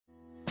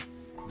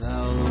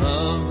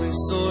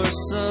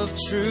source of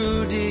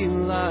true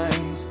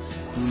delight,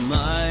 whom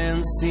I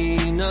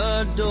unseen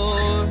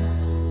adore.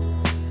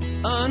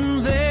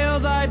 Unveil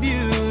thy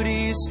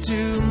beauties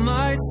to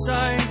my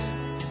sight,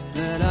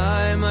 that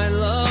I might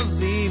love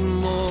thee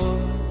more.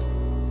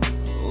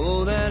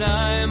 Oh, that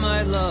I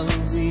might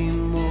love thee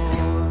more.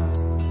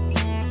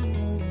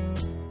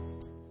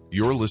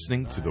 You're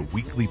listening to the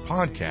weekly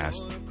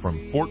podcast from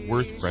Fort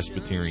Worth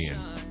Presbyterian.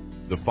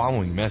 The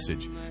following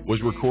message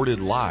was recorded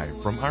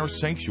live from our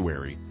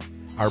sanctuary.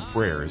 Our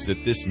prayer is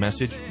that this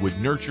message would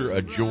nurture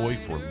a joy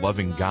for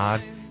loving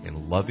God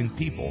and loving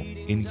people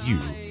in you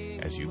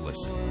as you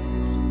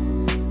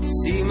listen.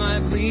 See my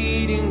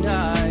bleeding,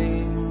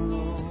 dying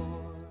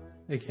Lord.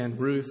 Again,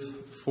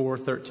 Ruth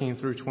 4:13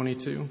 through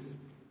 22.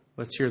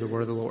 Let's hear the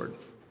word of the Lord.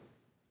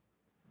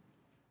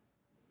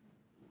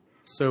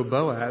 So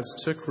Boaz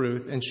took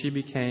Ruth, and she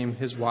became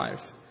his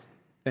wife.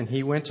 Then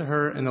he went to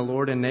her, and the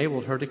Lord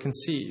enabled her to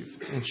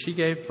conceive, and she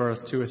gave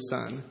birth to a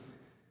son.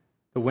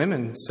 The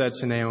women said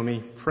to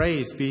Naomi,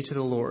 "Praise be to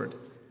the Lord,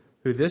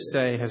 who this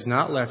day has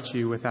not left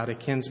you without a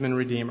kinsman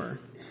redeemer.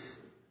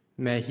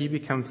 May he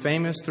become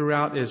famous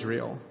throughout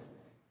Israel.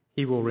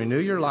 He will renew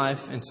your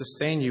life and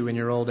sustain you in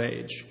your old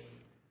age.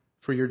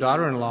 For your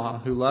daughter-in-law,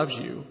 who loves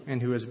you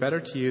and who is better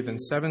to you than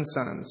 7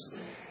 sons,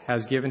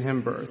 has given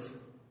him birth."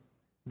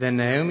 Then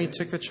Naomi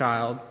took the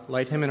child,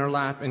 laid him in her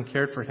lap, and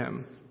cared for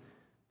him.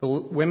 The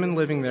women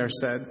living there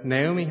said,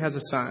 "Naomi has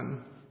a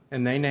son,"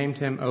 and they named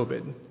him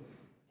Obed.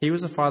 He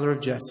was the father of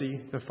Jesse,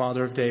 the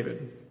father of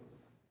David.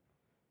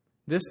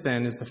 This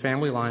then is the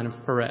family line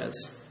of Perez.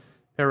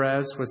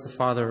 Perez was the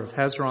father of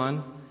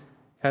Hezron,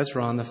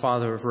 Hezron the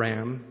father of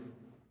Ram,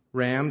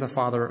 Ram the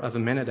father of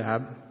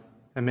Amminadab,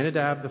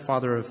 Amminadab the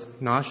father of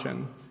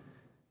Nahshon,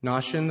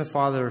 Nahshon the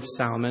father of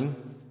Salmon,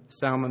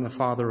 Salmon the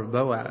father of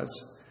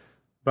Boaz,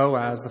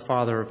 Boaz the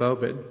father of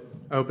Obed,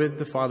 Obed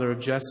the father of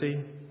Jesse,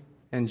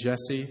 and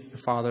Jesse the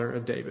father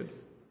of David.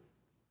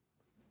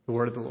 The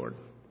word of the Lord.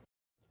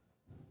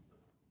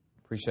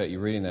 Appreciate you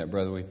reading that,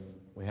 brother.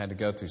 We had to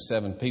go through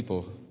 7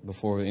 people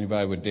before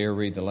anybody would dare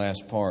read the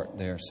last part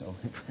there, so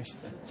we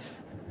appreciate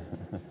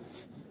that.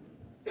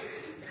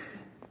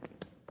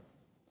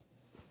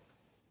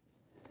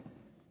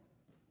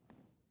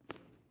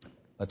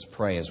 Let's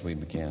pray as we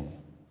begin.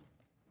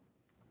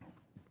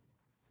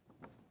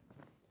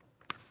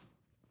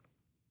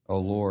 Oh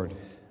Lord,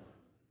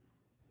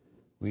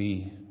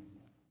 we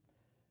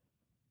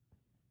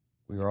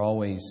are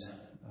always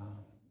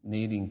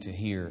needing to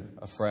hear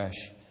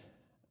afresh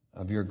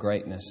of your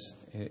greatness.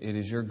 It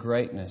is your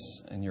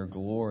greatness and your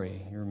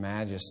glory, your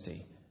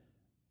majesty,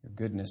 your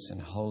goodness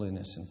and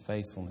holiness and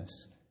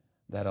faithfulness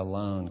that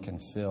alone can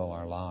fill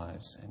our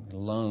lives and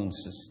alone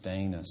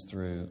sustain us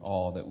through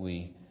all that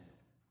we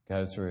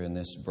go through in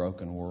this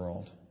broken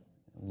world.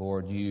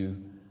 Lord,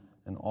 you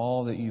and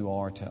all that you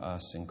are to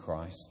us in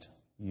Christ,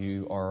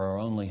 you are our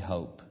only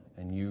hope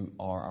and you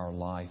are our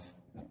life.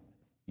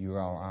 You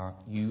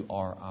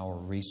are our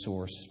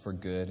resource for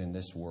good in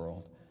this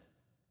world.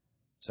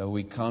 So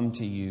we come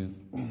to you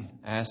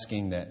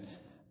asking that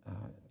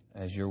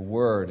as your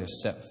word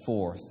is set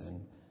forth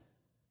and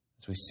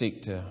as we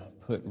seek to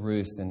put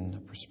Ruth in the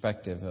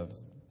perspective of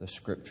the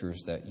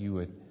Scriptures, that you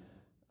would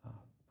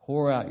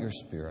pour out your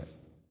Spirit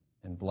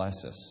and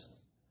bless us.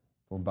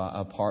 For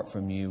apart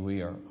from you,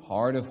 we are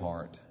hard of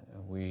heart.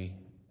 We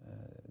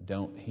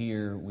don't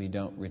hear, we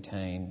don't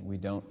retain, we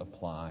don't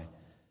apply.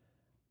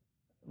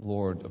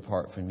 Lord,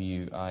 apart from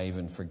you, I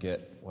even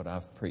forget what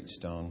I've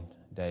preached on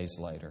days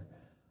later.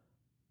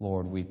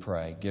 Lord, we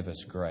pray, give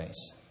us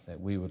grace that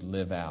we would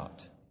live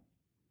out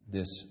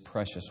this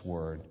precious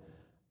word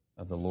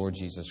of the Lord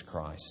Jesus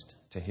Christ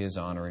to his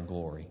honor and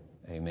glory.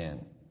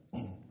 Amen.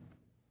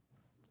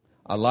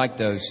 I like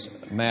those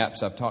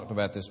maps. I've talked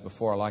about this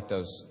before. I like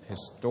those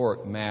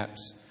historic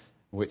maps,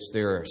 which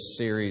there are a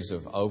series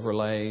of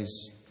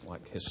overlays,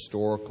 like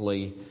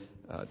historically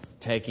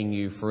taking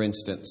you, for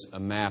instance, a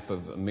map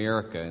of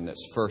America and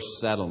its first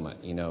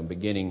settlement,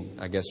 beginning,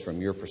 I guess,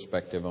 from your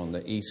perspective on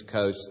the East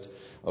Coast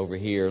over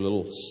here, a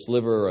little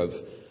sliver of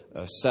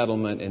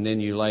settlement, and then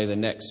you lay the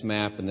next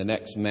map and the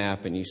next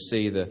map, and you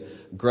see the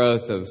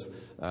growth of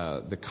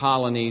the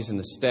colonies in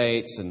the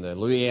States and the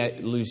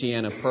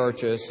Louisiana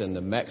Purchase and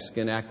the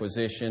Mexican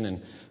acquisition.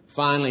 And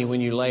finally,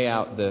 when you lay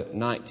out the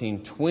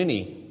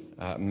 1920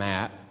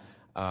 map,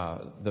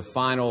 the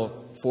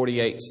final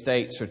 48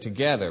 states are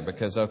together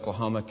because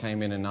Oklahoma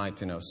came in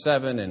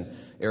 1907 and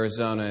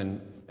Arizona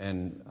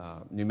and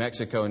New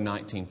Mexico in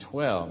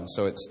 1912. And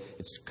so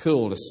it's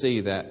cool to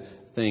see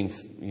that thing,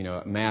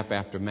 map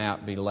after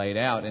map be laid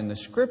out. In the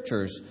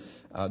Scriptures,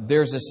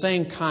 there's the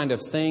same kind of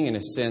thing in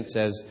a sense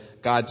as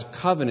God's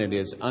covenant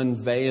is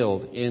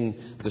unveiled in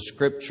the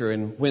Scripture.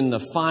 And when the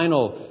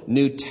final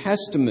New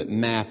Testament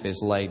map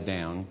is laid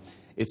down,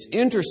 it's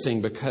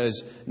interesting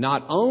because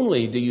not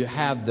only do you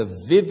have the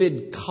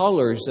vivid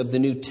colors of the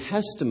New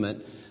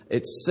Testament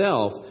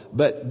itself,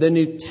 but the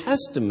New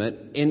Testament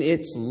in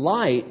its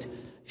light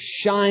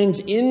shines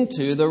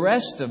into the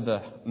rest of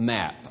the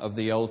map of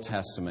the Old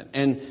Testament.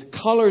 And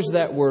colors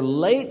that were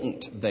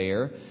latent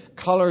there,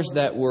 colors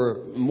that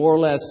were more or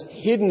less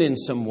hidden in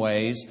some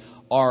ways,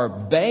 are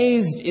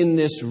bathed in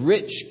this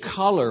rich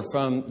color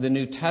from the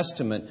New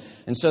Testament.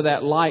 And so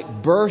that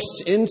light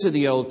bursts into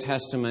the Old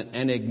Testament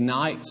and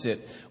ignites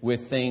it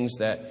with things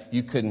that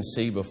you couldn't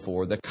see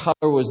before. The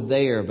color was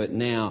there, but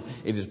now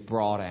it is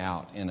brought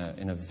out in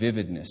a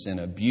vividness, in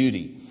a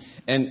beauty.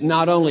 And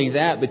not only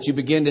that, but you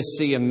begin to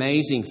see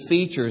amazing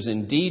features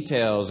and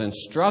details and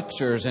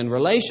structures and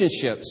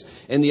relationships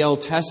in the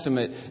Old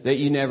Testament that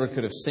you never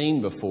could have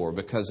seen before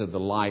because of the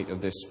light of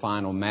this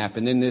final map.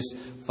 And then this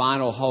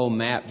final whole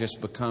map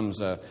just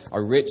becomes a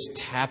rich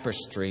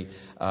tapestry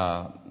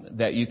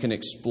that you can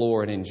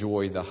explore and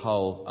enjoy the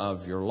whole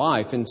of your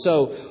life. And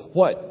so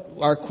what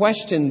our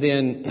question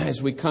then,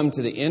 as we come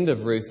to the end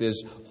of Ruth,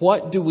 is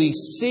what do we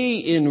see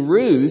in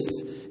Ruth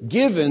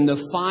given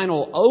the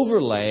final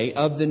overlay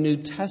of the New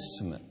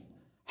Testament?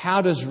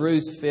 How does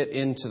Ruth fit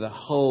into the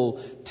whole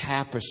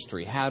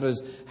tapestry? How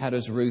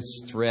does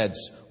Ruth's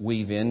threads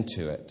weave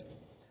into it?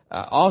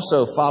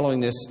 Also, following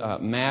this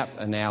map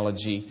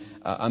analogy,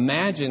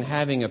 imagine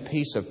having a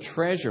piece of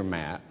treasure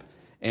map.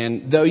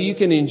 And though you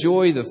can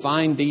enjoy the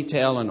fine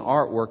detail and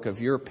artwork of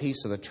your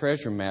piece of the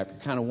treasure map, you're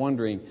kind of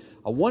wondering,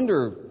 I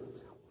wonder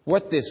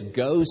what this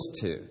goes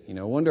to.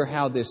 I wonder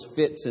how this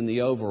fits in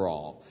the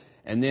overall.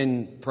 And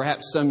then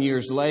perhaps some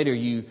years later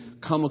you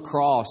come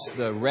across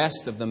the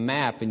rest of the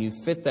map and you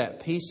fit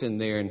that piece in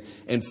there.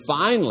 And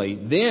finally,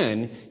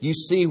 then you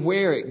see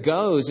where it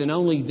goes. And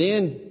only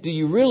then do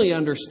you really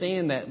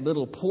understand that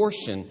little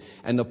portion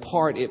and the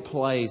part it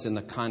plays in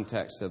the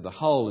context of the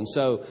whole. And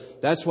so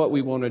that's what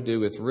we want to do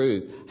with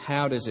Ruth.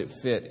 How does it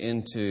fit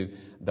into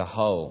the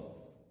whole?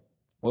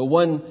 Well,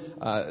 one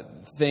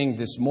thing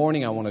this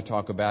morning I want to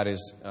talk about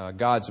is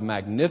God's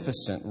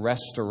magnificent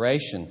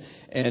restoration.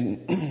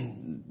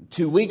 And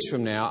 2 weeks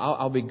from now,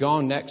 I'll be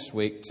gone next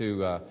week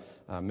to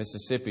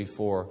Mississippi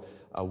for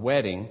a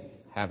wedding.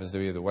 Happens to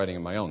be the wedding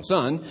of my own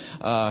son.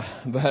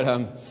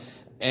 Then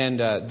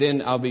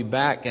I'll be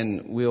back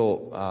and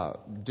we'll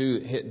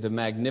hit the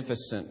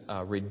magnificent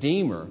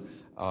Redeemer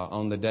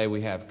on the day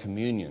we have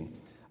communion.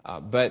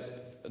 But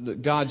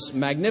God's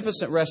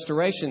magnificent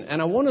restoration,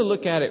 and I want to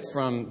look at it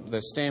from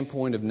the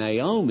standpoint of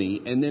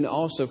Naomi and then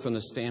also from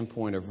the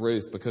standpoint of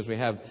Ruth, because we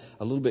have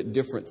a little bit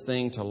different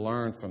thing to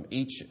learn from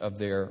each of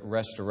their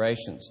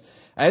restorations.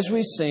 As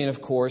we've seen,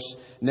 of course,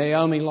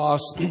 Naomi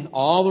lost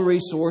all the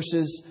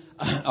resources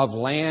of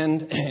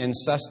land and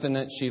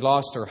sustenance. She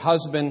lost her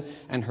husband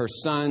and her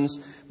sons.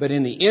 But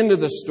in the end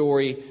of the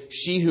story,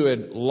 she who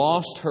had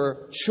lost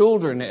her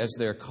children, as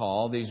they're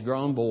called, these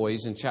grown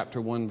boys in chapter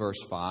 1,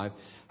 verse 5,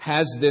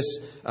 has this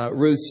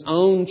Ruth's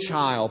own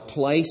child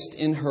placed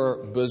in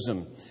her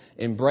bosom,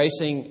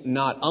 embracing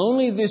not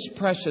only this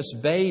precious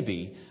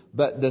baby,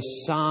 but the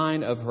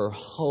sign of her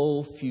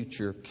whole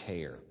future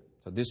care.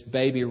 So this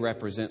baby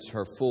represents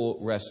her full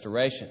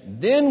restoration.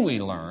 Then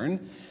we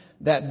learn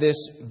that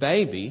this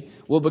baby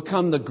will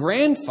become the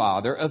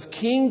grandfather of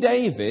King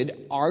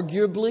David,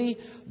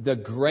 arguably the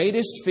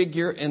greatest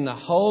figure in the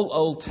whole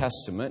Old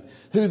Testament,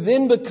 who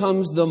then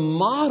becomes the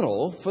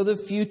model for the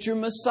future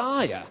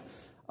Messiah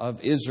of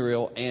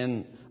Israel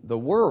and the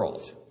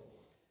world.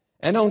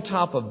 And on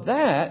top of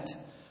that,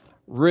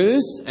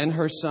 Ruth and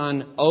her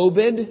son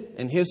Obed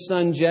and his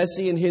son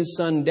Jesse and his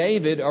son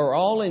David are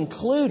all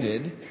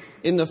included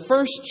in the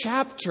first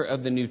chapter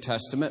of the New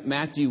Testament,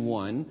 Matthew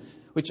 1,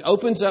 which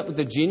opens up with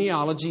the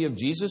genealogy of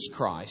Jesus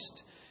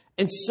Christ.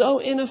 And so,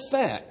 in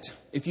effect,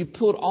 if you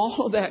put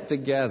all of that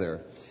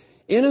together,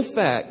 in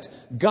effect,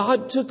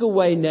 God took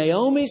away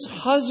Naomi's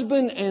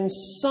husband and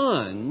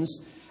sons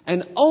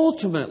and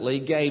ultimately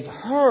gave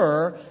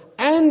her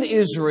and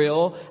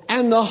Israel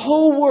and the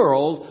whole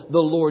world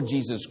the Lord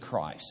Jesus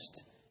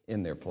Christ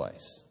in their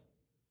place.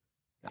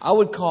 I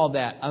would call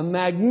that a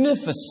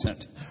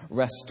magnificent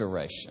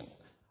restoration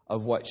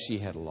of what she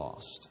had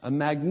lost. A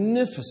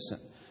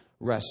magnificent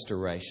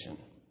restoration.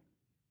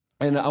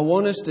 And I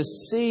want us to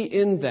see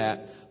in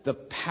that the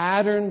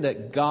pattern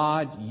that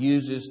God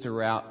uses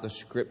throughout the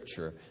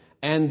Scripture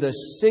and the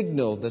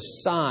signal, the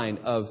sign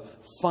of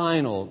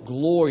final,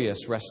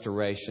 glorious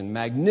restoration,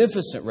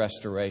 magnificent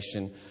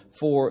restoration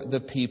for the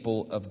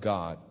people of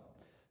God.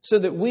 So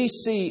that we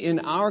see in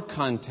our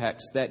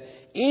context that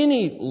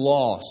any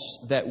loss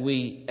that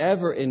we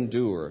ever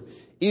endure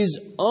is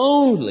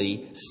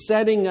only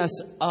setting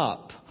us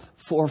up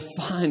for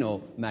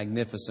final,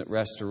 magnificent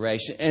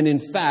restoration. And in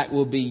fact,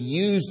 will be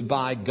used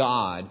by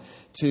God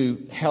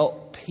to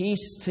help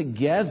piece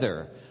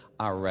together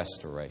our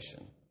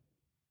restoration.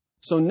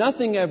 So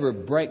nothing ever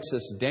breaks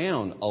us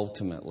down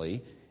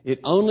ultimately.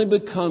 It only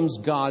becomes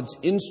God's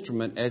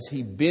instrument as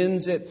He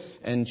bends it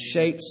and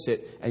shapes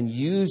it and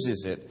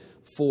uses it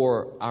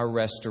for our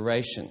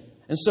restoration.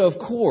 And so, of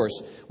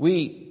course,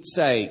 we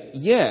say,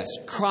 yes,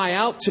 cry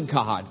out to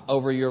God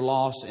over your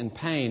loss and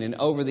pain and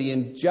over the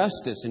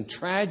injustice and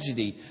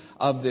tragedy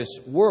of this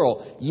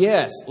world.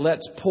 Yes,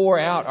 let's pour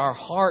out our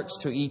hearts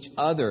to each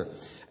other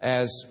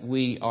as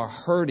we are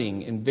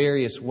hurting in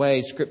various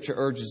ways. Scripture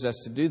urges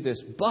us to do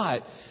this,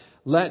 but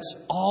let's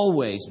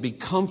always be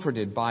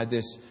comforted by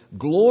this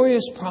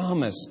glorious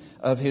promise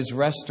of His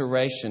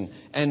restoration,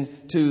 and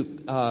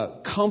to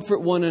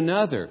comfort one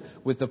another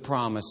with the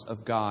promise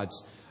of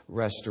God's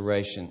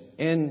restoration.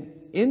 And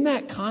in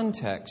that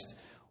context,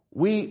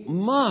 we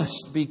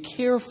must be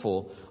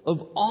careful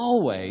of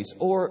always,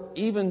 or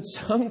even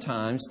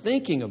sometimes,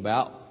 thinking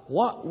about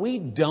what we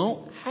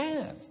don't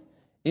have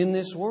in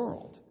this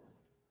world.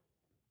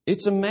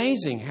 It's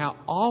amazing how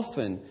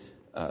often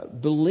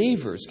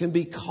believers can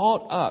be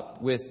caught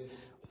up with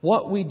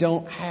what we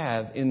don't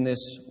have in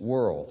this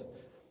world.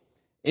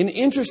 And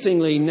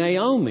interestingly,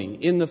 Naomi,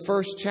 in the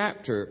first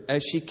chapter,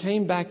 as she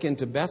came back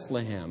into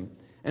Bethlehem,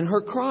 and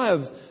her cry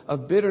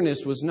of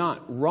bitterness was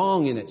not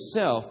wrong in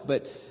itself,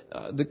 but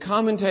the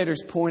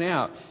commentators point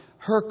out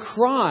her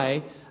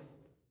cry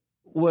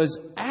was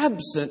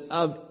absent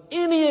of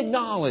any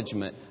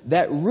acknowledgement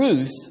that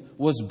Ruth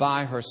was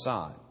by her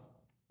side.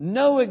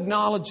 No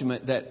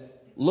acknowledgement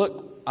that,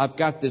 look, I've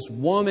got this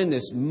woman,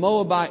 this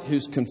Moabite,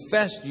 who's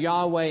confessed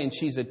Yahweh and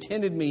she's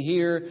attended me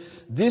here.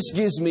 This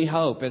gives me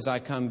hope as I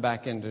come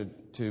back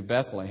into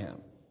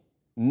Bethlehem.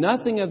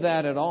 Nothing of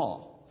that at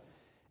all.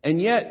 And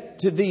yet,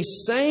 to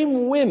these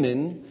same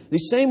women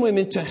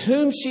to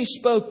whom she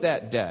spoke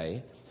that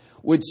day,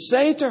 would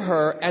say to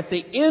her at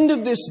the end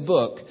of this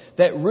book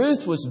that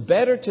Ruth was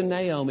better to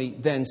Naomi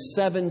than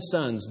 7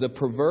 sons, the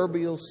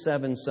proverbial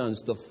 7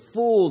 sons, the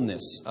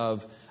fullness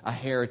of a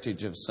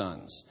heritage of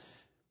sons.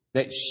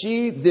 That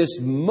she, this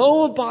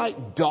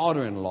Moabite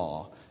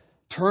daughter-in-law,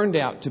 turned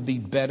out to be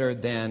better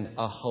than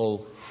a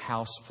whole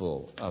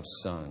houseful of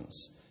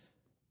sons.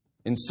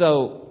 And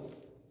so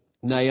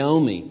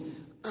Naomi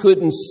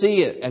couldn't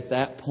see it at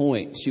that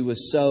point. She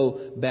was so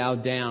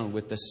bowed down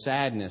with the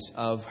sadness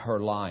of her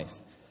life.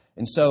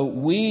 And so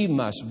we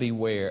must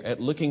beware at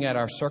looking at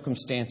our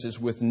circumstances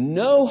with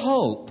no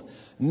hope,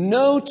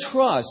 no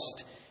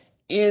trust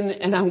in,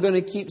 and I'm going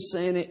to keep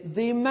saying it,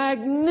 the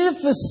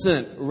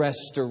magnificent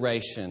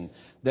restoration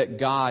that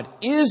God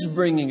is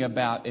bringing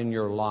about in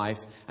your life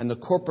and the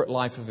corporate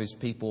life of His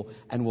people,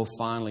 and will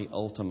finally,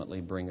 ultimately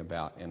bring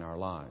about in our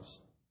lives.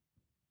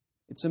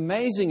 It's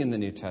amazing in the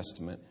New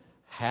Testament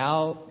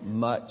how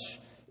much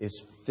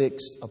is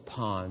fixed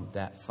upon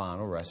that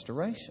final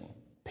restoration.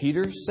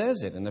 Peter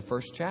says it in the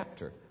first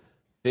chapter.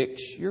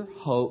 Fix your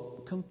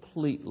hope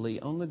completely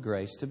on the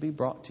grace to be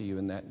brought to you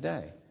in that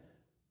day.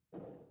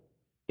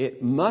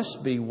 It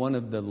must be one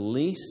of the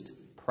least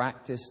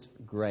practiced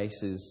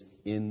graces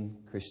in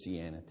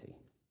Christianity,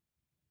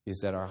 is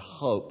that our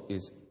hope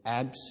is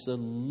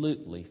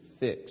absolutely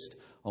fixed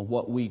on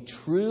what we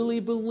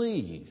truly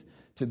believe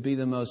to be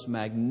the most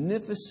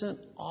magnificent,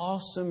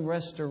 awesome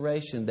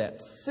restoration that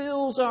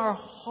fills our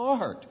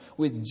heart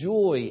with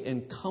joy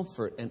and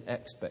comfort and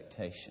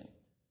expectation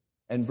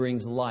and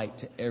brings light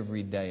to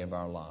every day of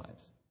our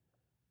lives.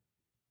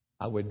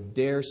 I would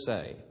dare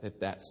say that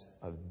that's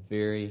a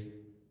very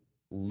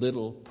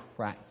little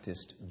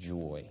practiced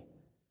joy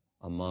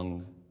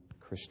among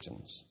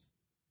Christians.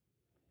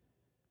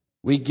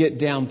 We get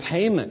down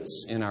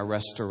payments in our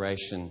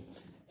restoration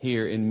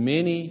here in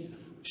many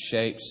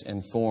shapes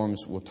and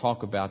forms. We'll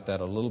talk about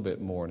that a little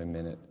bit more in a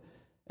minute.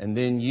 And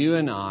then you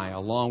and I,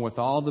 along with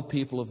all the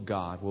people of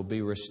God, will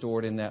be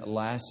restored in that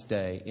last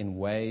day in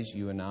ways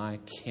you and I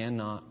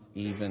cannot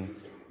even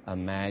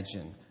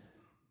imagine.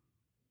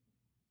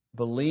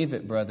 Believe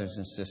it, brothers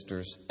and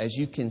sisters, as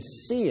you can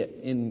see it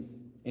in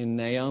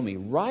Naomi,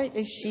 right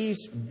as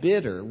she's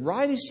bitter,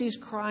 right as she's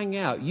crying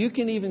out. You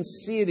can even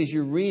see it as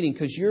you're reading,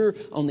 because you're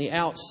on the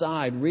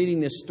outside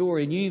reading this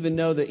story and you even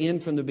know the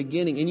end from the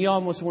beginning. And you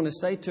almost want to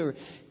say to her,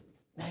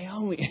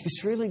 Naomi,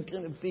 it's really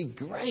going to be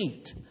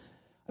great.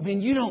 I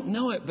mean, you don't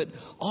know it, but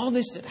all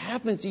this that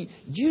happens to you,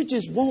 you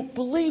just won't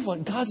believe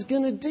what God's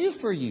going to do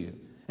for you.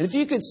 And if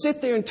you could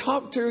sit there and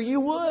talk to her, you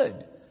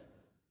would.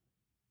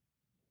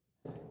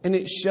 And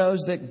it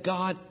shows that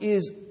God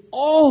is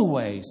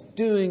always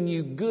doing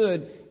you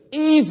good,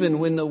 even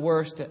when the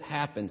worst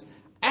happens.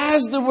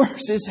 As the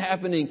worst is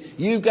happening,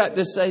 you've got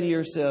to say to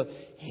yourself,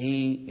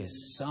 He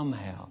is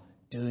somehow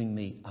doing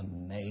me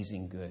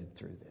amazing good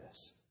through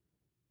this.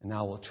 And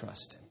I will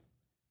trust Him.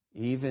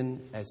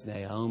 Even as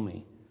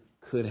Naomi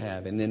could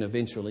have, and then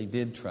eventually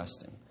did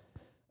trust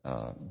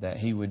Him, that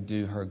He would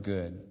do her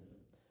good.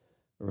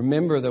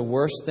 Remember, the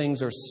worst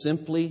things are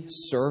simply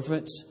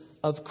servants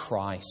of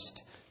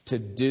Christ to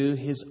do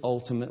His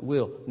ultimate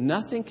will.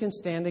 Nothing can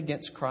stand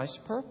against Christ's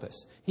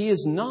purpose. He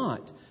is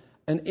not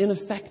an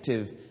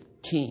ineffective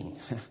king.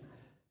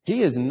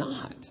 He is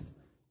not.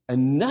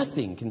 And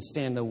nothing can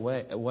stand the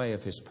way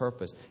of His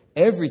purpose.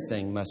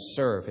 Everything must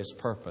serve His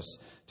purpose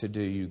to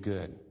do you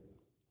good.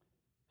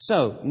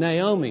 So,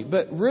 Naomi,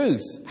 but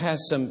Ruth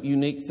has some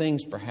unique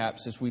things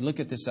perhaps as we look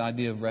at this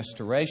idea of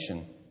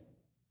restoration.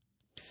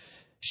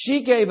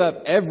 She gave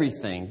up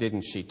everything,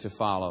 didn't she, to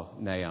follow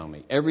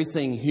Naomi?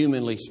 Everything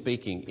humanly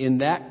speaking. In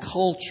that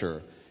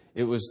culture,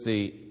 it was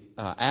the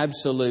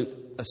absolute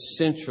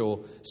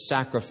essential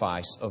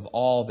sacrifice of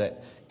all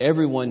that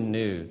everyone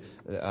knew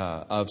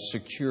of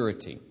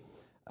security.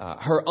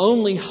 Her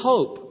only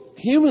hope,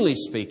 humanly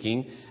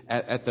speaking,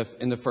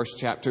 in the first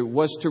chapter,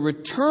 was to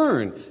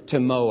return to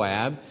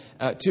Moab,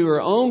 to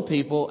her own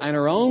people and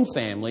her own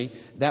family.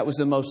 That was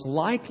the most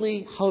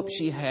likely hope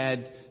she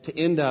had to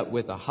end up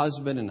with a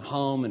husband and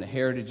home and a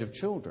heritage of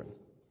children.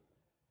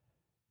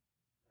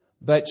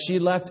 But she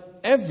left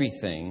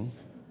everything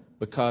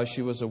because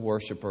she was a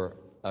worshiper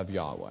of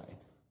Yahweh.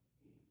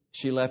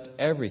 She left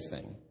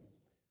everything.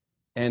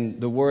 And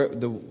the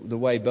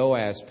way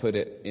Boaz put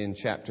it in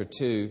chapter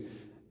 2,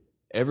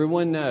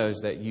 everyone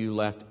knows that you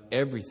left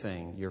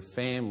everything, your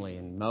family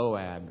and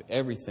Moab,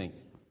 everything,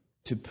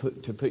 to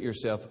put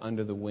yourself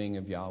under the wing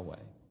of Yahweh.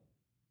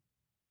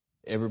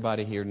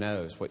 Everybody here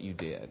knows what you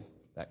did,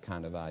 that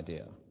kind of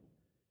idea.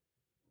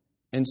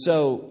 And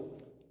so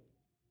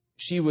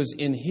she was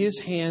in His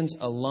hands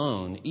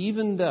alone,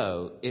 even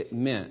though it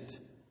meant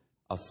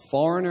a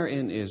foreigner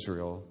in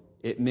Israel.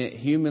 It meant,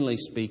 humanly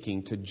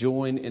speaking, to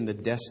join in the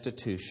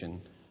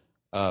destitution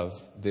of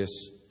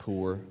this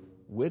poor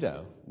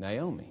widow,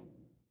 Naomi.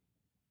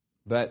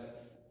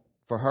 But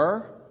for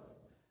her,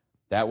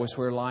 that was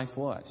where life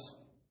was.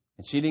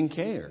 And she didn't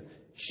care.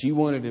 She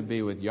wanted to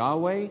be with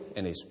Yahweh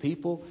and His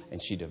people,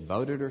 and she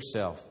devoted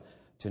herself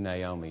to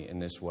Naomi in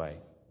this way.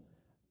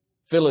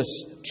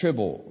 Phyllis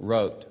Tribble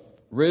wrote,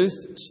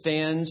 "Ruth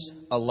stands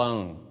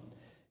alone.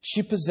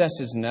 She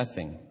possesses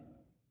nothing,"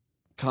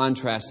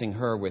 contrasting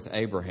her with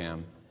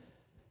Abraham.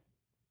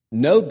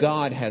 No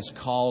God has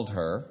called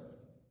her.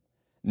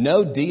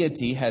 No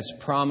deity has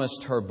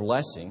promised her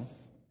blessing,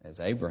 as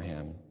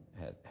Abraham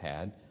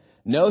had.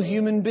 No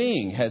human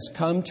being has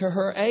come to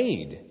her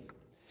aid.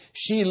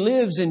 She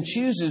lives and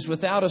chooses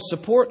without a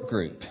support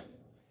group.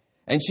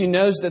 And she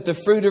knows that the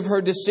fruit of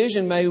her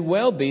decision may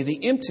well be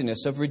the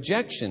emptiness of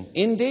rejection,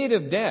 indeed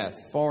of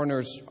death.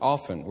 Foreigners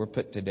often were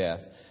put to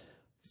death,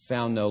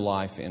 found no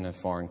life in a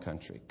foreign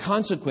country.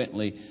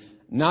 Consequently,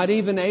 not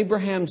even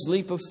Abraham's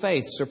leap of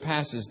faith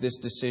surpasses this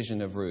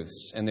decision of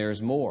Ruth's, and there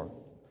is more.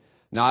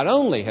 Not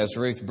only has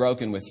Ruth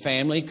broken with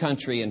family,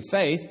 country, and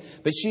faith,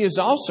 but she has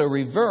also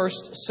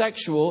reversed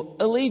sexual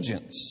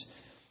allegiance.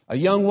 A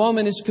young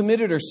woman has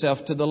committed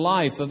herself to the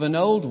life of an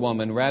old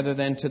woman rather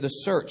than to the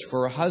search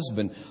for a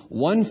husband.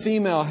 One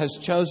female has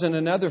chosen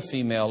another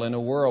female in a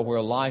world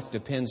where life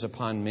depends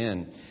upon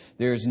men.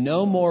 There is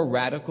no more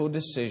radical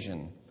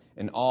decision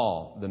in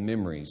all the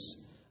memories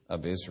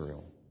of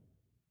Israel.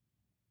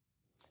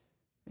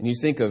 And you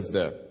think of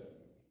the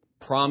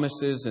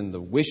promises and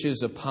the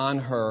wishes upon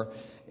her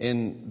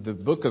in the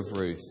book of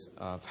Ruth,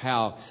 of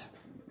how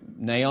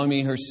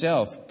Naomi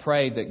herself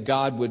prayed that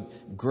God would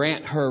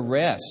grant her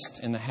rest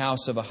in the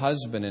house of a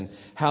husband, and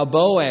how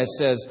Boaz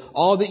says,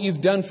 "All that you've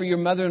done for your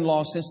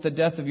mother-in-law since the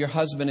death of your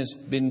husband has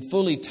been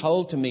fully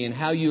told to me, and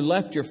how you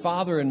left your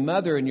father and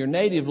mother and your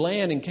native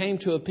land and came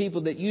to a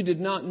people that you did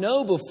not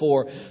know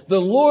before.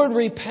 The Lord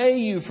repay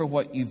you for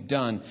what you've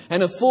done,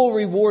 and a full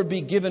reward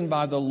be given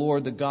by the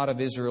Lord, the God of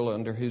Israel,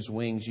 under whose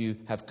wings you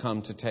have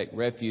come to take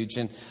refuge."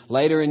 And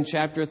later in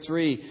chapter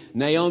 3,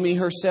 Naomi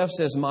herself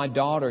says, "My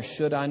daughter,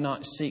 should I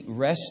not seek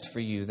rest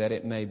for you, that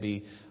it may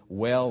be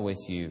well with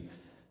you?"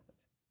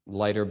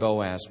 Later,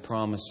 Boaz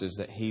promises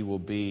that he will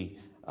be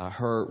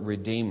her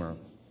redeemer.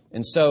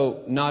 And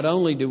so, not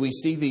only do we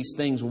see these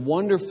things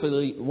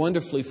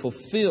wonderfully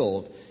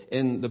fulfilled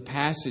in the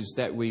passage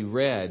that we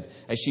read,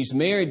 as she's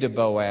married to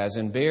Boaz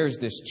and bears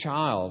this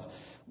child,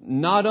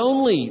 not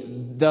only,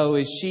 though,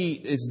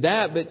 is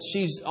that, but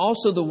she's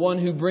also the one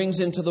who brings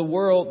into the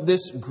world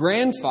this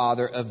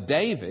grandfather of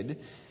David.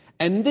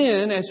 And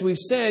then, as we've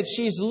said,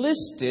 she's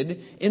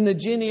listed in the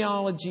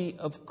genealogy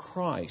of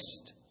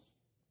Christ.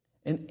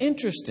 And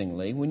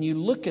interestingly, when you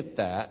look at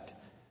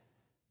that,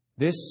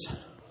 this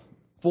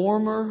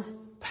former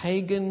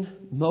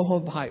pagan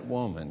Moabite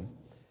woman,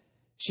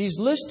 she's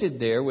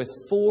listed there with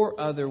 4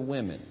 other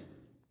women.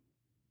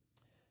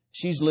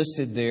 She's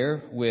listed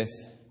there with,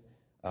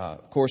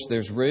 of course,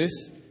 there's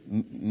Ruth.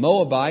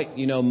 Moabite,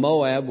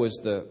 Moab was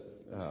the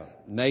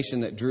nation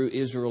that drew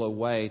Israel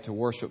away to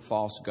worship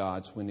false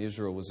gods when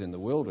Israel was in the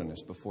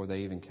wilderness before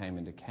they even came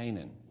into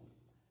Canaan.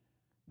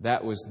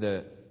 That was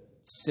the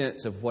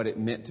sense of what it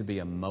meant to be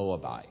a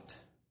Moabite.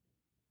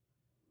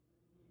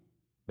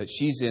 But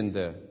she's in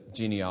the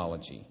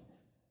genealogy.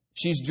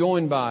 She's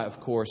joined by, of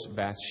course,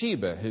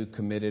 Bathsheba, who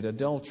committed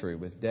adultery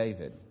with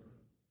David.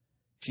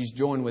 She's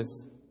joined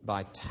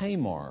by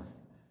Tamar,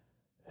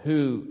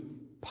 who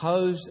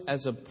posed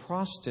as a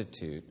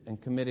prostitute and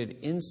committed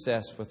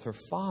incest with her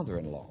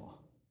father-in-law.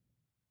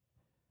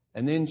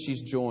 And then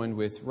she's joined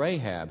with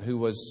Rahab, who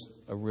was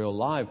a real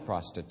live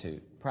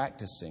prostitute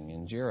practicing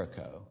in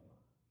Jericho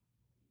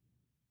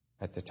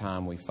at the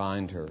time we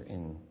find her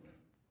in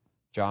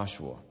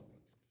Joshua.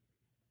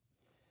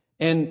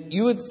 And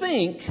you would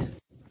think,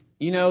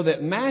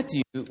 that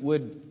Matthew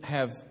would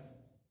have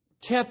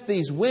kept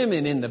these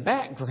women in the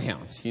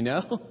background,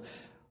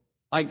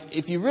 Like,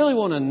 if you really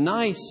want a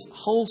nice,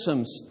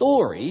 wholesome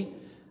story,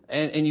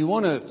 and you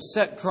want to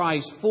set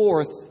Christ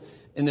forth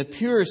in the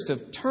purest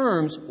of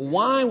terms,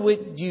 why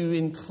would you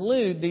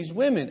include these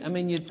women? I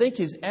mean, you'd think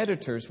his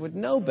editors would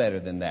know better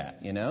than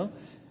that,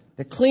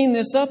 to clean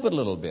this up a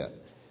little bit.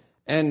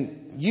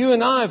 And you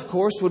and I, of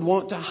course, would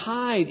want to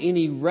hide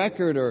any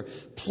record or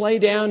play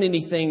down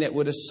anything that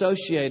would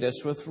associate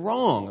us with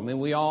wrong. I mean,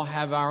 we all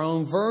have our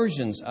own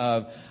versions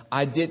of,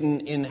 I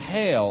didn't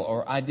inhale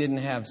or I didn't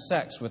have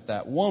sex with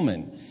that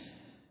woman.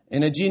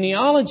 In a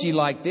genealogy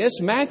like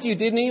this, Matthew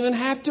didn't even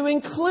have to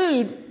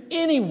include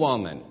any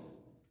woman.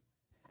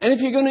 And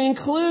if you're going to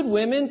include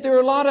women, there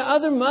are a lot of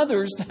other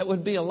mothers that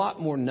would be a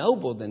lot more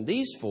noble than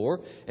these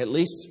four, at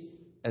least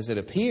as it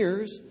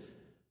appears.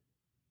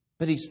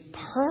 But he's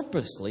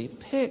purposely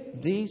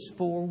picked these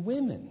four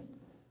women.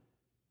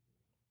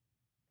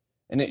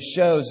 And it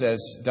shows,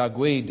 as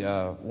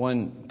Dagweed,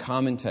 one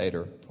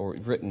commentator, or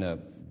written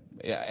an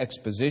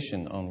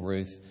exposition on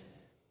Ruth,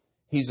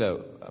 he's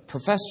a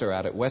professor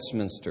out at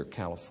Westminster,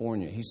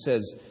 California. He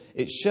says,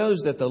 it shows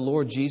that the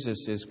Lord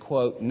Jesus is,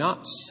 quote,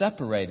 not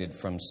separated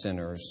from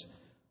sinners,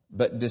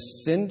 but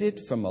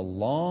descended from a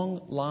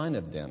long line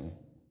of them.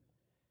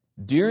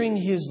 During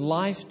his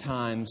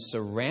lifetime,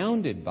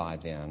 surrounded by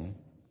them.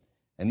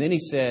 And then he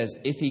says,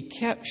 if he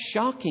kept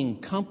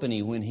shocking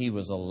company when he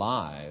was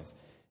alive,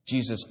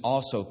 Jesus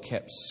also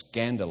kept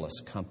scandalous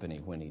company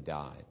when he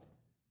died.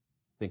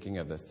 Thinking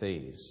of the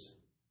thieves.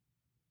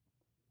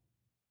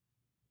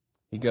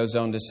 He goes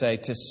on to say,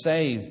 to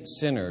save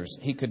sinners,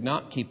 he could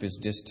not keep his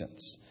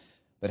distance,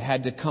 but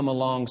had to come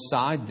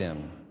alongside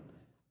them,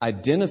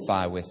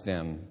 identify with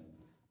them,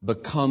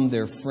 become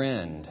their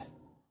friend,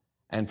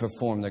 and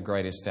perform the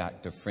greatest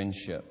act of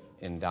friendship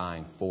in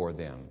dying for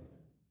them.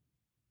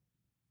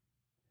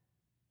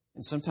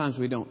 And sometimes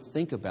we don't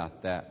think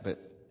about that, but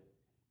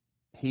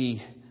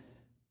he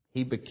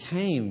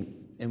became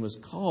and was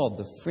called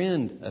the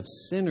friend of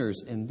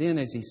sinners. And then,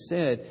 as he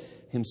said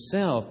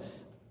himself,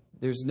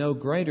 there's no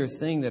greater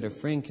thing that a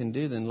friend can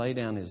do than lay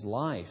down his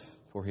life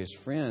for his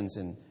friends.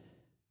 And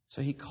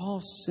so he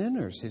calls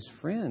sinners his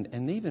friend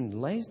and even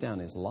lays down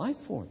his life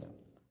for them.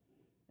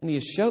 And he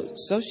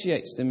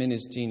associates them in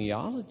his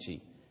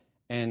genealogy.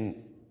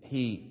 And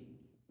he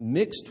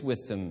mixed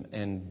with them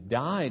and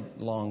died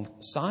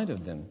alongside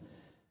of them.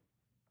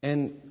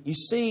 And you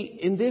see,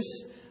 in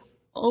this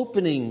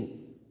opening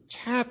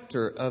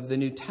chapter of the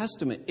New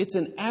Testament, it's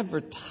an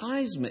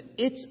advertisement.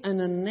 It's an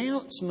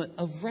announcement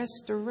of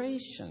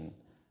restoration,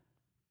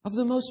 of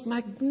the most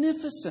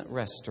magnificent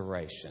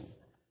restoration.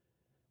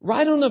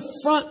 Right on the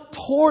front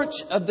porch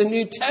of the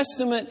New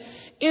Testament,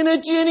 in a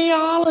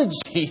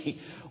genealogy,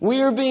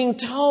 we are being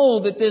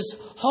told that this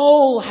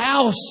whole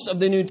house of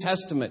the New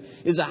Testament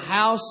is a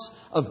house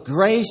of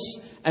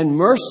grace and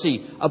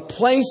mercy, a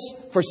place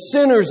for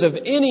sinners of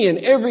any and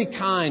every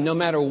kind, no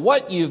matter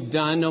what you've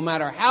done, no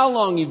matter how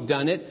long you've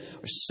done it,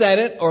 or said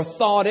it, or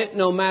thought it,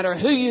 no matter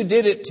who you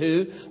did it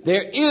to,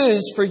 there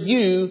is for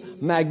you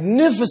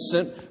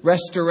magnificent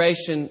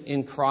restoration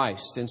in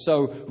Christ. And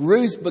so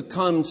Ruth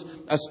becomes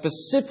a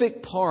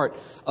specific part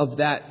of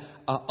that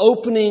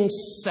opening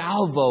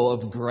salvo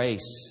of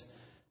grace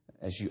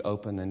as you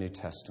open the New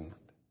Testament.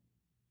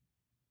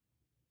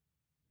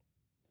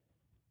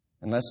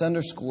 And let's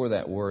underscore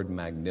that word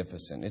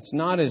magnificent. It's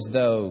not as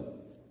though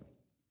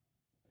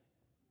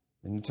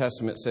the New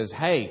Testament says,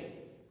 hey,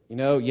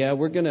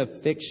 we're going to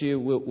fix you.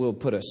 We'll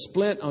put a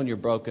splint on your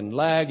broken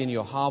leg and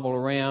you'll hobble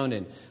around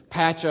and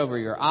patch over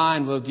your eye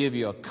and we'll give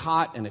you a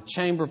cot and a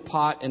chamber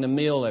pot and a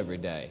meal every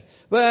day.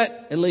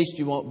 But at least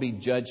you won't be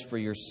judged for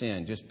your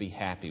sin. Just be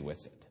happy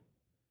with it.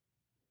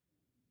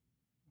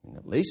 And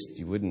at least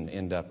you wouldn't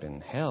end up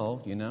in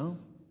hell,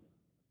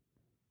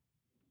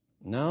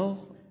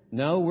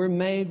 No, we're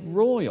made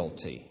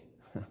royalty.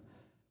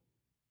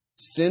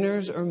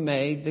 Sinners are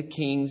made the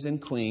kings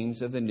and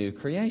queens of the new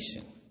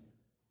creation.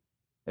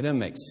 It doesn't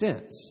make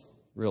sense,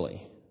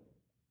 really.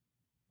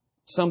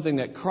 Something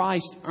that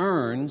Christ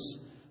earns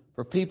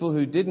for people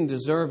who didn't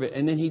deserve it,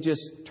 and then he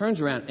just turns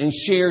around and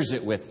shares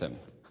it with them.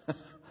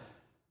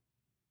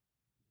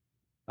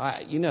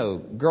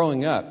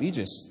 Growing up,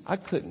 I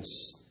couldn't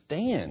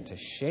stand to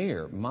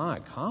share my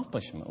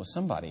accomplishment with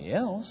somebody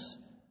else.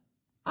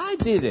 I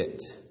did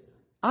it.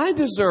 I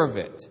deserve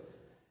it.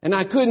 And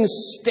I couldn't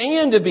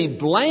stand to be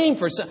blamed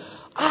for something.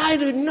 I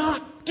did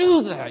not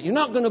do that. You're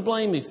not going to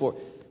blame me for it.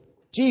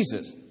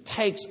 Jesus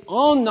takes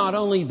on not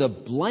only the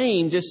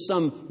blame, just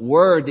some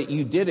word that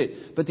you did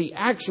it, but the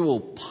actual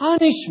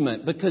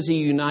punishment because he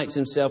unites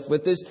himself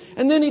with this.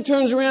 And then he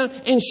turns around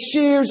and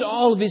shares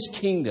all of his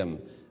kingdom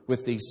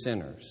with these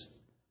sinners.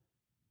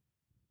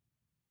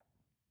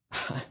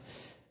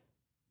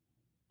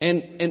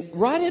 And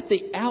right at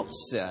the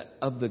outset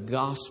of the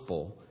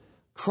gospel,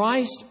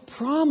 Christ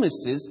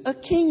promises a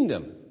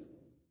kingdom.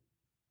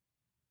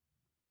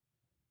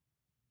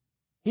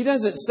 He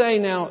doesn't say,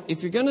 now,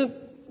 if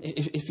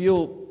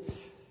you'll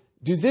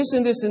do this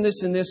and this and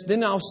this and this,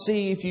 then I'll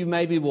see if you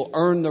maybe will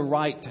earn the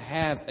right to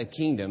have a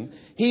kingdom.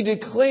 He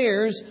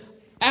declares,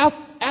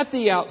 At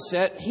the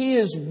outset, He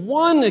has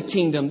won the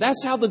kingdom.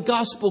 That's how the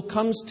gospel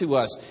comes to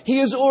us. He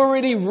is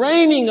already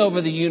reigning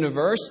over the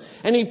universe,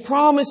 and He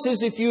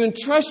promises if you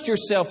entrust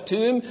yourself to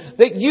Him,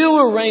 that you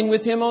will reign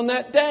with Him on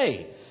that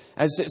day.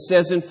 As it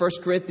says in 1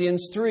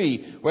 Corinthians 3,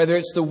 whether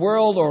it's the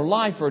world or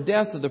life or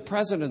death or the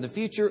present or the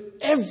future,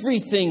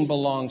 everything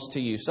belongs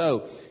to you.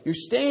 So you're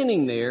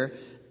standing there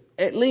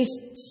at least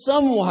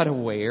somewhat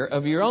aware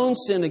of your own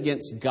sin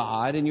against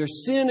God and your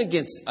sin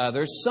against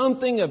others,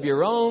 something of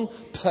your own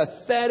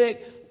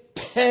pathetic,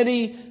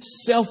 petty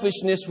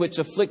selfishness which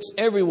afflicts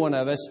every one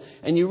of us,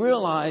 and you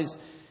realize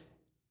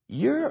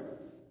you're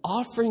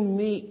offering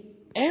me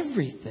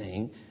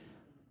everything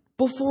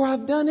before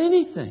I've done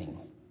anything.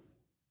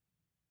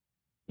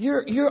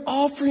 You're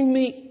offering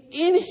me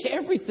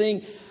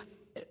everything.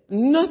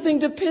 Nothing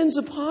depends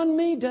upon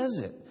me,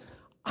 does it?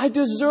 I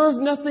deserve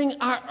nothing.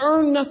 I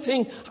earn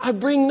nothing. I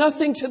bring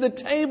nothing to the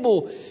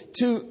table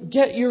to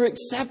get your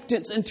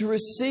acceptance and to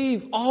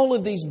receive all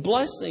of these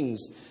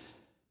blessings.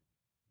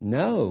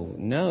 No,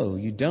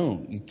 you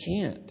don't. You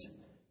can't.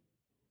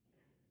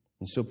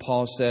 And so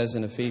Paul says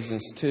in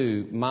Ephesians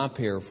 2, my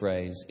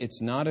paraphrase, it's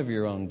not of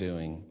your own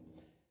doing.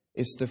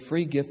 It's the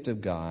free gift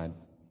of God.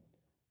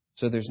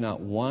 So there's not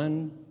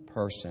one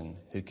person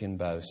who can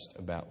boast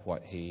about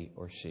what he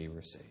or she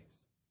receives.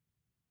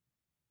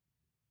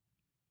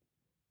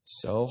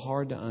 So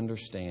hard to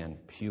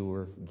understand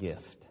pure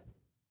gift.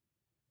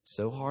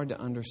 So hard to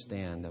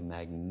understand the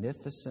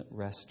magnificent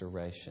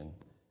restoration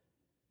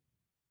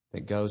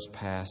that goes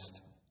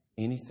past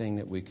anything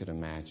that we could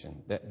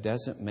imagine. That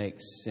doesn't make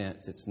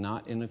sense. It's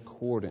not in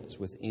accordance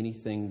with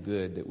anything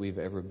good that we've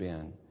ever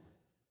been.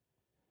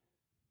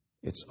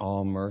 It's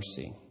all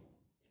mercy.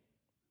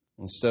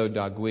 And so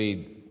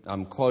Dagweed,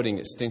 I'm quoting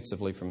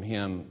extensively from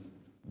him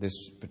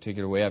this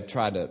particular way. I've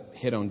tried to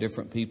hit on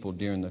different people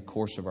during the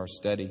course of our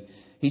study.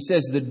 He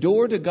says, the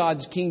door to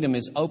God's kingdom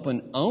is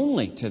open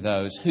only to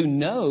those who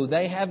know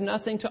they have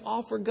nothing to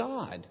offer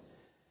God.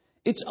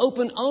 It's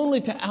open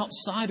only to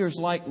outsiders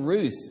like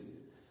Ruth,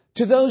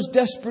 to those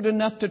desperate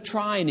enough to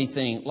try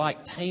anything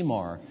like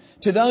Tamar,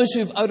 to those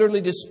who've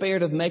utterly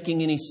despaired of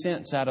making any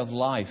sense out of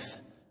life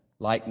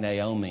like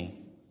Naomi.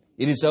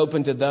 It is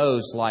open to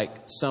those like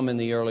some in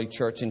the early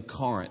church in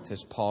Corinth,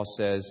 as Paul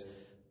says,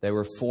 they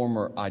were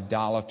former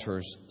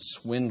idolaters,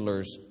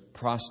 swindlers,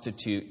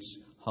 prostitutes,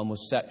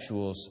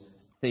 homosexuals,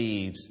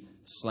 thieves,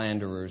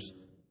 slanderers,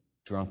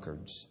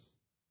 drunkards.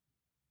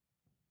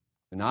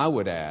 And I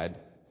would add,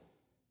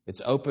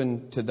 it's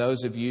open to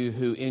those of you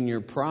who in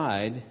your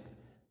pride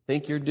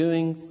think you're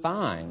doing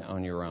fine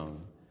on your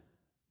own.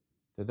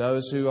 To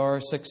those who are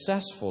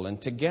successful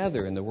and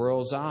together in the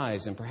world's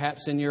eyes and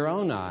perhaps in your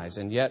own eyes,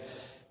 and yet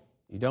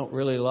you don't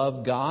really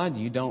love God.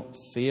 You don't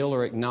feel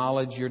or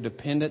acknowledge your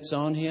dependence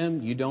on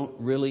Him. You don't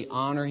really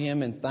honor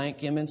Him and thank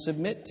Him and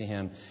submit to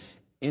Him.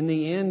 In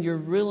the end, you're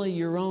really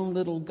your own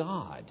little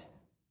God.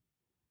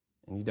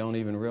 And you don't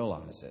even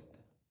realize it.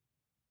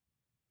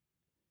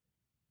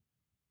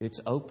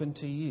 It's open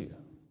to you,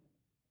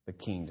 the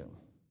kingdom.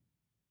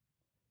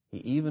 He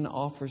even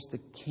offers the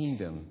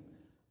kingdom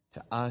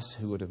to us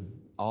who would have,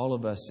 all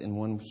of us in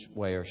one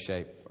way or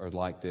shape are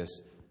like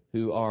this,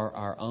 who are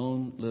our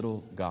own little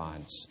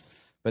gods.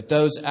 But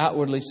those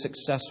outwardly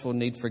successful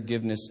need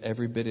forgiveness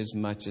every bit as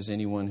much as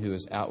anyone who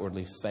has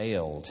outwardly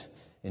failed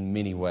in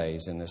many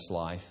ways in this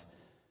life.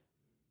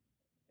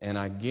 And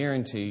I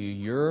guarantee you,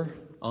 your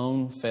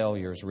own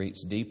failures reach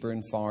deeper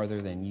and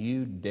farther than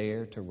you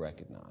dare to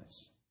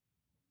recognize.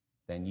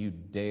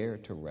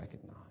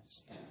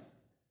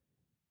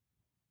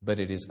 But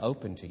it is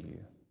open to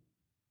you.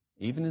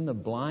 Even in the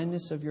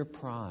blindness of your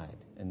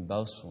pride and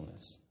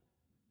boastfulness,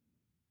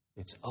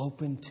 it's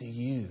open to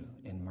you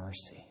in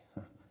mercy.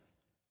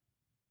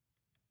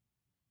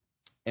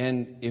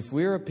 And if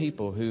we're a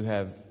people who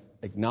have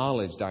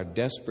acknowledged our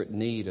desperate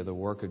need of the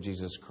work of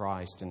Jesus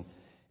Christ, and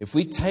if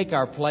we take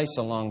our place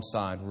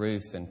alongside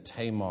Ruth and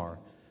Tamar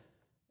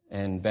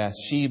and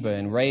Bathsheba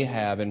and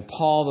Rahab and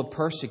Paul the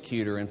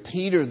persecutor and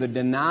Peter the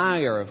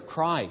denier of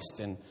Christ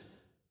and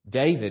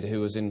David who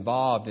was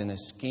involved in a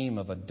scheme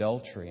of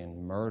adultery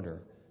and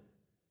murder,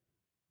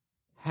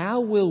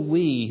 how will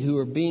we who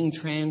are being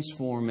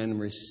transformed and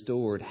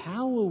restored,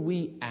 how will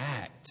we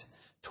act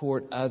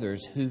toward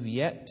others who've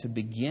yet to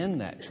begin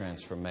that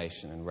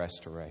transformation and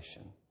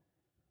restoration?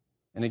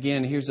 And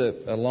again, here's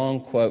a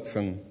long quote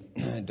from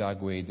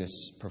Dagweed,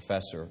 this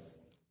professor.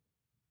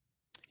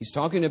 He's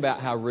talking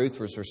about how Ruth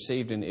was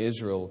received in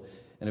Israel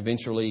and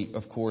eventually,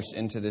 of course,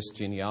 into this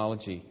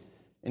genealogy.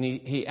 And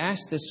he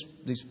asked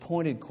these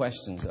pointed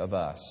questions of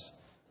us.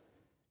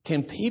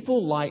 Can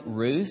people like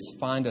Ruth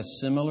find a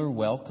similar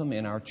welcome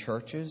in our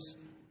churches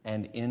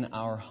and in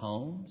our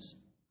homes?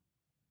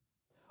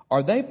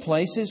 Are they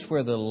places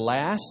where the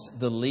last,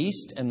 the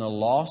least, and the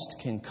lost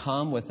can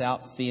come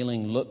without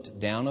feeling looked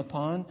down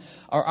upon?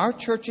 Are our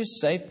churches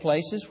safe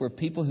places where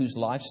people whose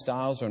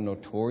lifestyles are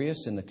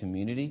notorious in the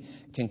community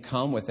can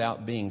come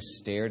without being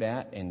stared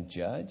at and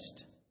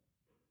judged?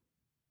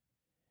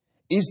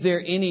 Is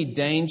there any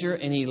danger,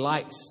 and he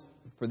likes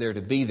for there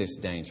to be this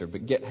danger,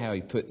 but get how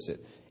he puts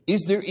it.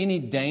 Is there any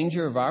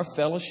danger of our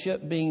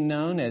fellowship being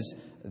known as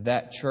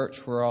that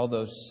church where all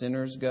those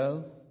sinners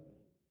go?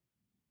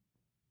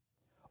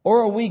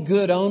 Or are we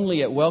good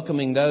only at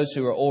welcoming those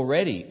who are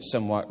already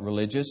somewhat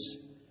religious?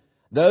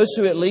 Those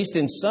who, at least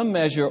in some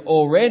measure,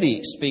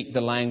 already speak the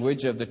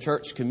language of the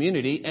church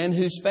community and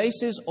whose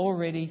faces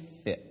already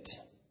fit.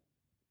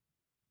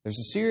 There's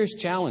a serious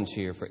challenge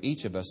here for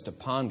each of us to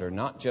ponder,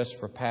 not just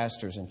for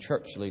pastors and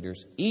church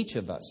leaders. Each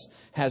of us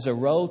has a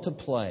role to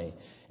play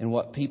in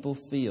what people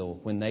feel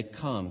when they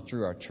come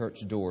through our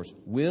church doors.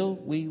 Will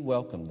we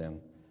welcome them?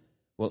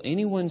 Will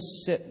anyone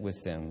sit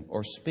with them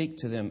or speak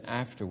to them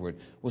afterward?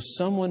 Will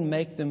someone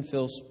make them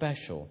feel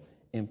special,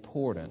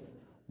 important,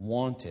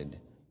 wanted,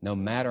 no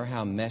matter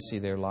how messy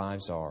their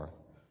lives are?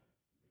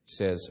 He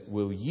says,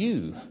 will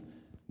you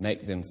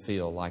make them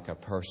feel like a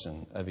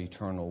person of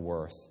eternal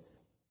worth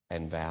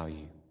and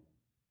value?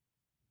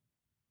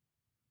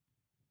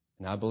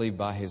 And I believe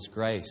by His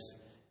grace,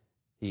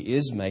 He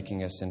is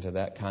making us into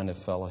that kind of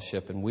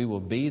fellowship, and we will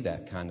be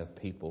that kind of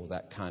people,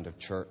 that kind of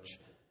church.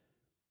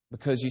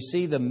 Because you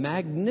see, the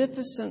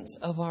magnificence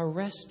of our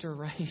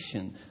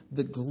restoration,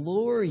 the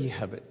glory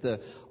of it,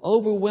 the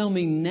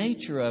overwhelming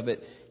nature of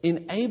it,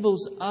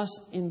 enables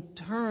us in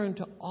turn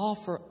to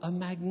offer a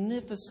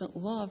magnificent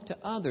love to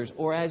others.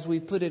 Or as we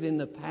put it in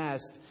the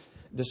past,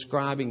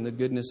 describing the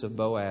goodness of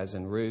Boaz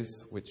and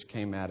Ruth, which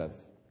came out of,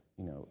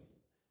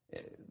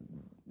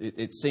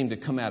 it seemed to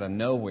come out of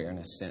nowhere in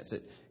a sense.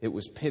 It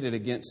was pitted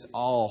against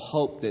all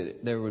hope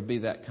that there would be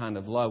that kind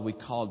of love. We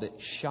called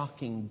it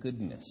shocking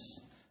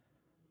goodness.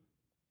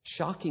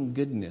 Shocking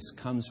goodness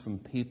comes from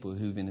people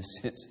who've, in a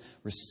sense,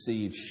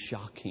 received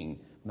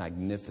shocking,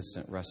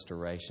 magnificent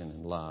restoration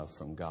and love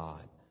from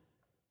God.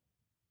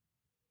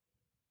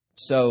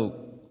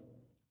 So,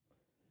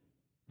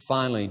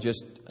 finally,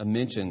 just a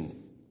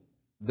mention.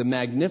 The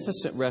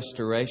magnificent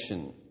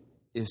restoration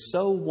is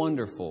so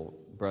wonderful,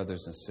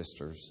 brothers and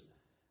sisters,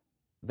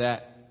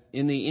 that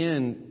in the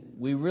end,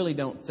 we really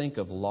don't think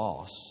of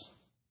loss.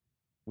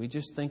 We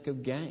just think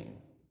of gain.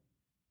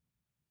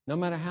 No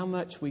matter how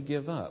much we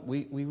give up,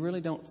 we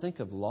really don't think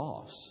of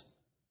loss.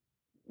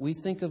 We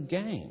think of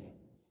gain.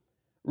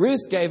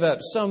 Ruth gave up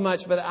so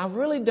much, but I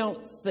really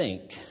don't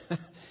think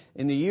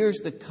in the years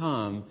to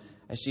come,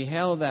 as she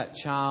held that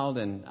child,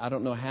 and I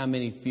don't know how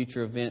many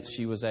future events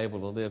she was able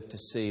to live to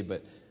see,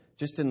 but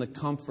just in the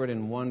comfort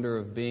and wonder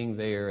of being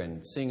there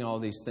and seeing all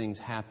these things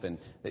happen,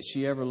 that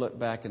she ever looked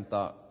back and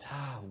thought,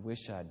 I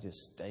wish I'd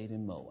just stayed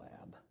in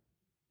Moab.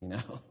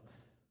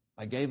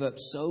 I gave up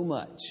so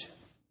much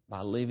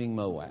by leaving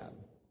Moab.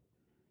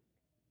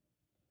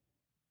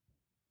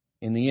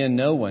 In the end,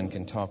 no one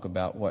can talk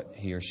about what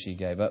he or she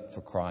gave up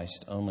for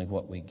Christ, only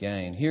what we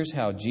gain. Here's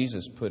how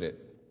Jesus put it.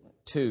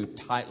 2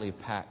 tightly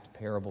packed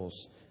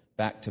parables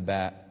back to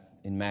back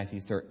in Matthew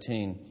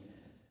 13.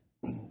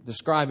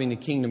 Describing the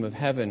kingdom of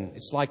heaven,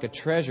 it's like a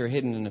treasure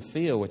hidden in a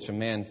field which a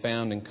man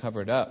found and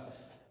covered up.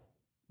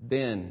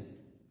 Then,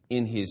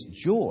 in his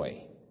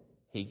joy,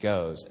 he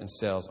goes and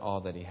sells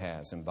all that he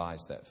has and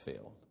buys that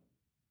field.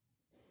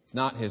 It's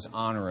not his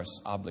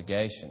onerous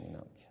obligation,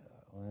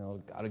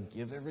 got to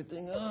give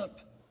everything up.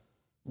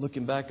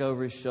 Looking back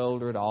over his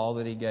shoulder at all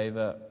that he gave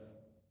up.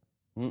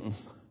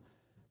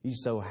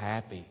 He's so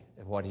happy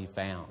at what he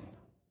found.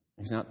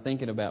 He's not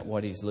thinking about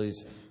what he's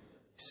losing.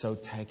 He's so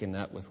taken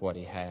up with what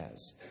he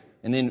has.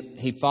 And then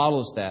he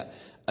follows that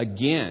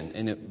again.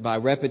 And by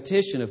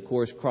repetition, of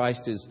course,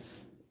 Christ is,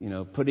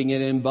 putting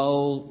it in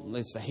bold.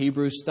 It's the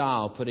Hebrew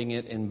style, putting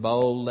it in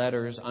bold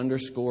letters,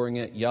 underscoring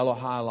it, yellow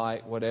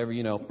highlight, whatever,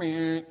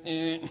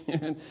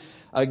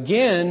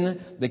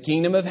 Again, the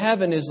kingdom of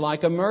heaven is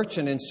like a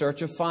merchant in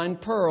search of fine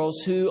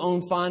pearls who,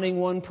 on finding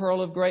one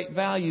pearl of great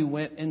value,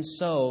 went and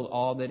sold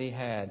all that he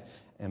had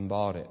and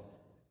bought it.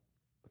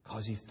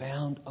 Because he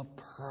found a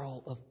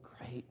pearl of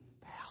great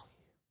value.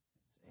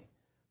 See?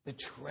 The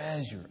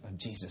treasure of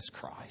Jesus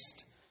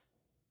Christ.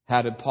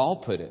 How did Paul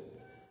put it?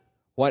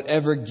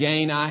 Whatever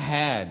gain I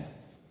had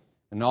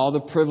and all the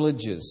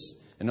privileges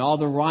and all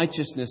the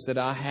righteousness that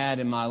I had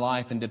in my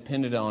life and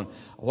depended on,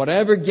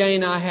 whatever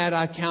gain I had,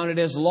 I counted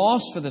as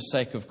loss for the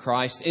sake of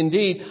Christ.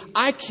 Indeed,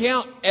 I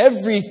count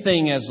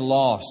everything as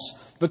loss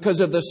because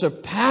of the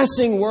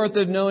surpassing worth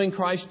of knowing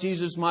Christ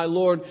Jesus my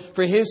Lord.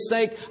 For His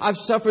sake, I've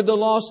suffered the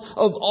loss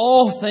of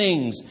all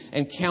things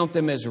and count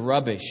them as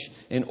rubbish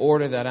in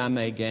order that I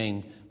may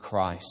gain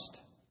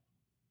Christ.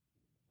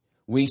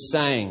 We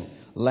sang,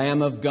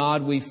 Lamb of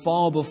God, we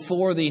fall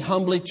before Thee,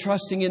 humbly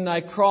trusting in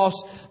Thy cross,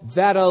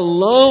 that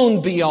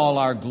alone be all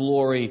our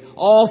glory.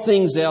 All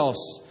things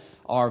else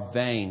are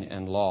vain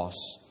and loss.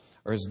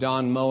 Or as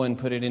Don Moen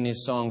put it in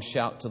his song,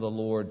 Shout to the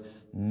Lord,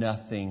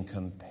 nothing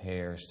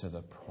compares to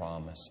the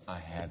promise I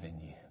have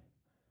in You.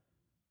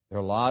 There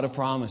are a lot of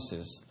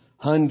promises,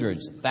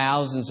 hundreds,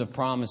 thousands of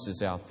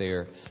promises out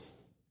there.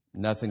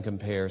 Nothing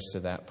compares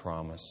to that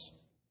promise.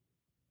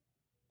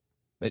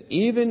 But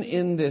even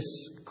in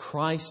this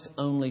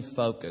Christ-only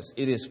focus,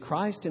 it is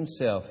Christ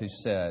Himself who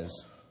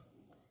says,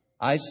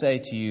 I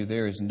say to you,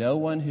 there is no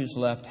one who's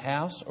left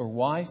house or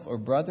wife or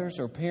brothers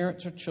or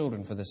parents or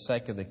children for the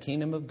sake of the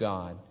kingdom of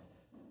God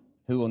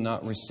who will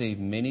not receive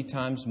many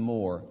times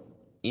more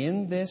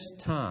in this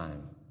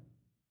time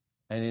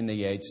and in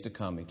the age to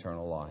come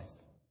eternal life.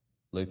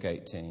 Luke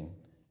 18.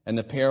 And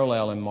the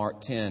parallel in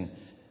Mark 10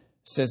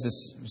 says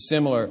this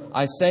similar.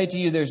 I say to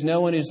you, there's no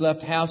one who's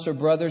left house or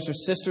brothers or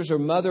sisters or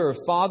mother or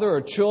father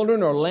or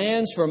children or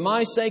lands for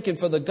my sake and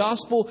for the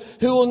gospel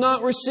who will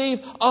not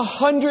receive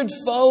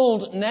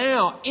 100-fold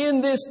now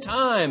in this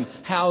time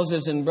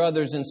houses and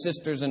brothers and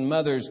sisters and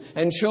mothers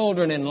and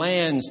children and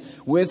lands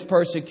with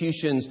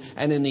persecutions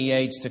and in the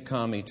age to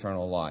come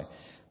eternal life.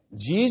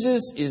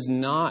 Jesus is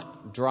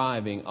not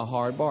driving a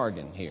hard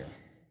bargain here.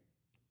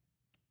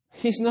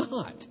 He's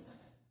not.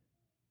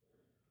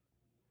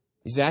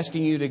 He's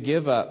asking you to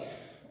give up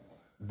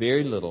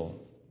very little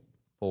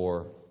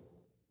for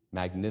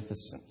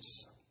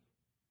magnificence.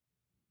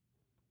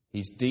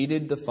 He's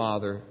deeded the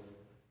Father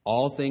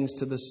all things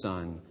to the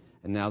Son,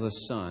 and now the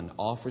Son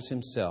offers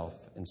Himself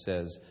and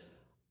says,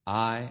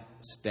 I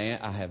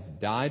have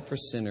died for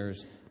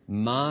sinners.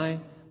 My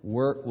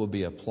work will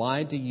be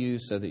applied to you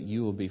so that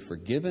you will be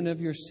forgiven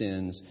of your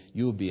sins.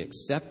 You will be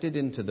accepted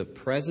into the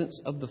presence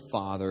of the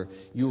Father.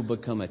 You will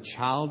become a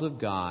child of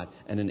God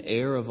and an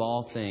heir of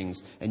all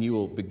things. And you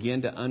will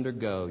begin to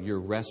undergo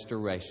your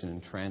restoration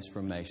and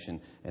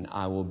transformation. And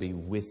I will be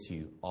with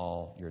you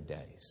all your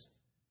days.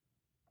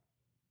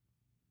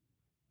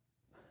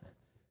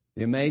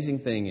 The amazing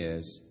thing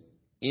is,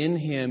 in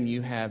Him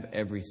you have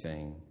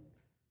everything.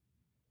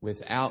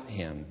 Without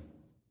Him,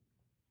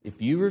 if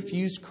you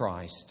refuse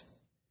Christ,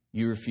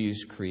 you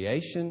refuse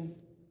creation,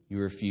 you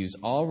refuse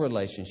all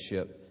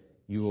relationship,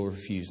 you will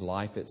refuse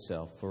life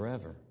itself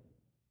forever.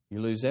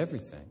 You lose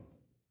everything.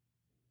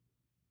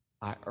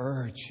 I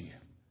urge you,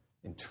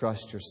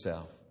 entrust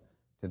yourself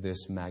to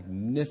this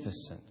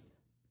magnificent,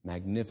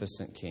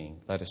 magnificent King.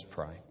 Let us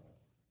pray.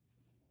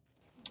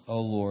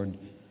 Oh Lord,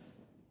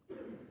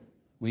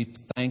 we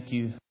thank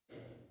you,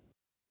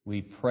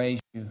 we praise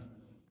you,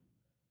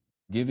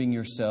 giving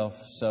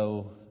yourself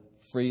so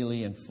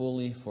freely and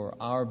fully for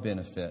our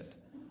benefit.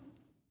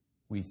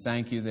 We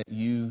thank you that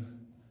you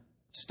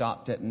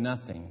stopped at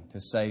nothing to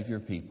save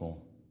your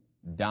people,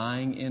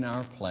 dying in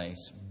our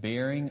place,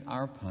 bearing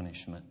our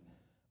punishment,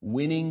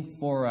 winning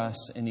for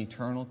us an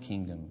eternal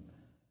kingdom,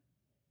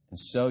 and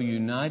so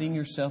uniting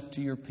yourself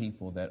to your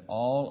people that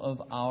all of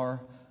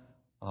our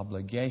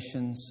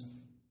obligations,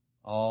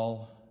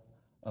 all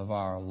of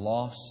our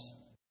loss,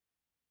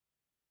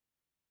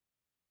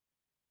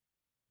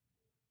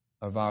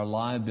 of our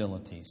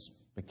liabilities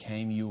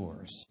became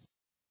yours.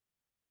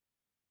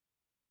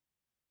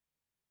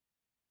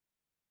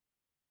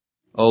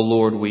 Oh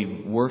Lord, we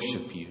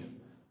worship you.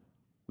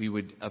 We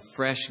would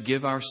afresh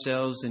give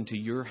ourselves into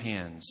your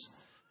hands.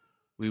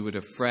 We would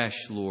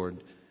afresh,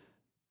 Lord,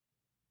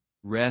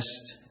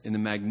 rest in the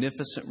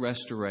magnificent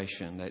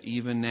restoration that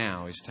even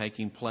now is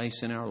taking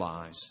place in our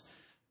lives,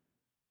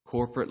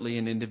 corporately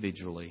and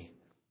individually,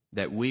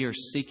 that we are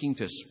seeking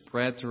to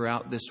spread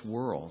throughout this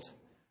world,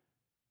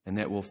 and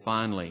that will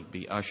finally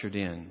be ushered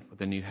in with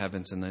the new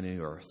heavens and the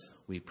new earth.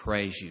 We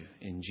praise you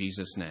in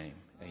Jesus' name.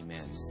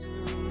 Amen.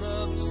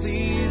 The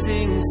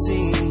pleasing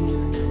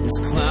scene is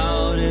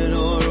clouded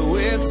or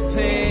with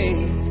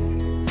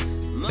pain.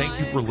 Thank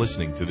you for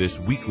listening to this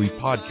weekly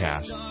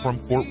podcast from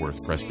Fort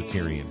Worth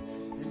Presbyterian.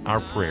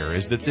 Our prayer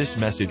is that this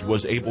message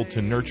was able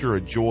to nurture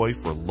a joy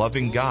for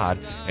loving God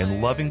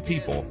and loving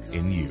people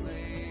in you.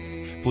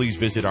 Please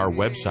visit our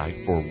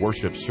website for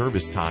worship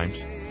service times,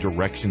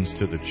 directions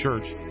to the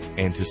church,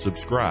 and to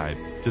subscribe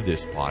to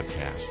this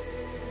podcast.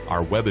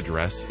 Our web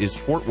address is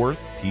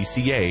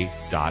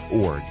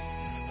fortworthpca.org.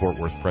 Fort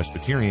Worth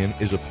Presbyterian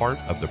is a part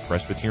of the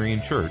Presbyterian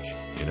Church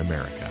in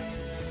America.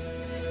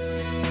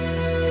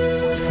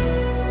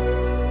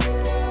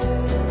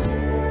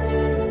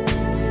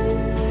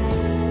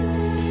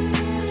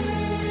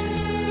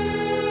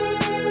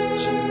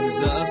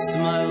 Jesus,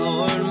 my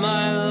Lord,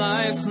 my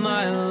life,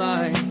 my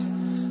light.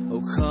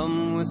 Oh,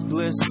 come with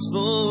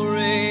blissful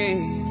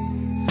ray.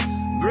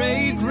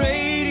 Break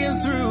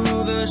radiant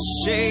through the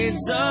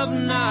shades of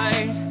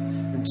night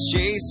and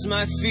chase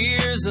my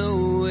fears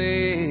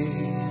away.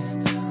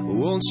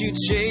 Won't you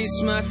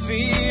chase my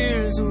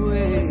fears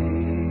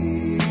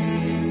away?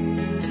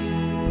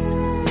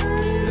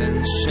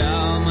 Then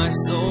shall my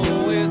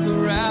soul with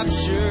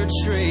rapture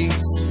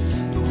trace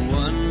the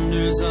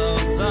wonders of